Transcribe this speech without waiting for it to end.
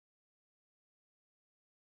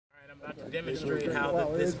About to demonstrate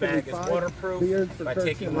how this bag is waterproof by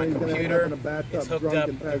taking my computer. It's hooked up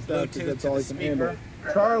with Bluetooth to the speaker.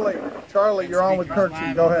 Charlie, you're on with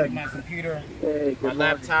Kirksey. Go ahead. My computer, Hey, my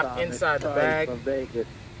laptop inside the bag. From Vegas.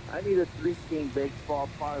 I need a 3-team baseball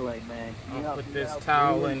parlay, man. I'll put this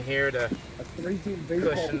towel in here to A 3-team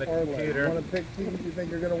baseball cushion the parlay. computer. You want to pick teams you think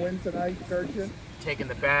you're going to win tonight, Kirksey? Taking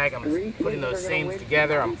the bag, I'm putting those seams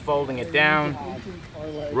together, I'm folding it down,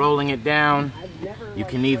 rolling it down. You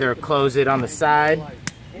can either close it on the side,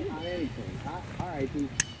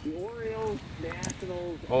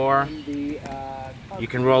 or you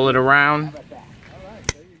can roll it around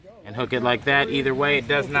and hook it like that. Either way, it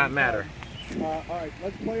does not matter. All right,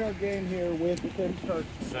 let's play our game here with Tim Kirksey.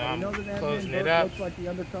 So I'm closing it up. Looks like the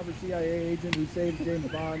undercover CIA agent who saved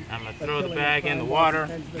James Bond. I'm going to throw the bag in the water.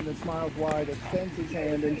 Henchman that smiles wide, extends his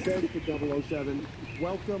hand and says to 007,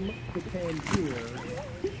 "Welcome to Tangier."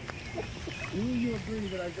 Do you agree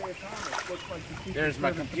that Isaiah Thomas looks like the secret There's my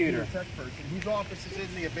service computer. tech person whose office is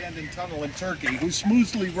in the abandoned tunnel in Turkey, who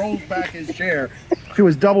smoothly rolls back his chair to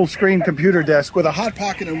his double-screen computer desk with a hot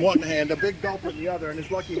pocket in one hand, a big gulp in the other, and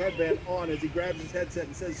his lucky headband on as he grabs his headset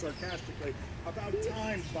and says sarcastically, "About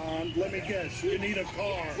time, Bond. Let me guess. You need a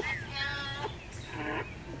car."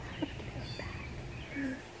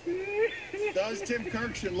 Does Tim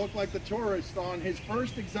Kirksey look like the tourist on his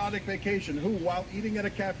first exotic vacation who, while eating at a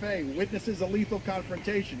cafe, witnesses a lethal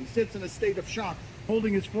confrontation? He sits in a state of shock,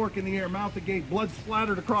 holding his fork in the air, mouth agape, blood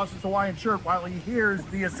splattered across his Hawaiian shirt while he hears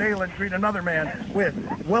the assailant greet another man with,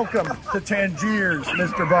 "Welcome to Tangiers,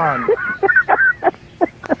 Mr. Bond."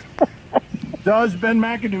 Does Ben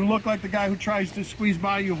McAdoo look like the guy who tries to squeeze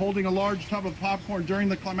by you holding a large tub of popcorn during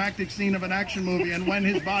the climactic scene of an action movie, and when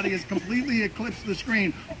his body has completely eclipsed the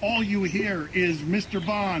screen, all you hear is, "Mr.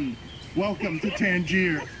 Bond, welcome to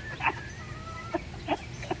Tangier"?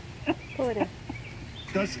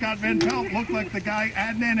 Does Scott Van Pelt look like the guy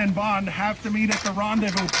Adnan and Bond have to meet at the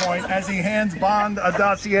rendezvous point as he hands Bond a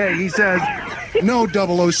dossier? He says, "No,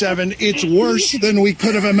 007, it's worse than we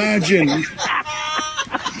could have imagined."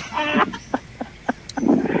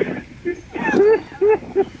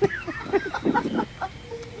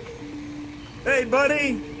 Hey,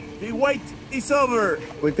 buddy, the wait is over.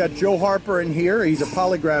 We've got Joe Harper in here. He's a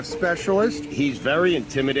polygraph specialist. He's very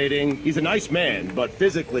intimidating. He's a nice man, but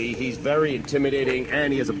physically he's very intimidating,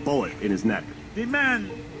 and he has a bullet in his neck. The man,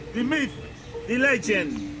 the myth, the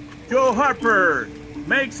legend, Joe Harper,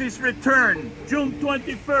 makes his return June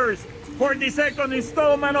 21st for the second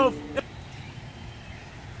installment of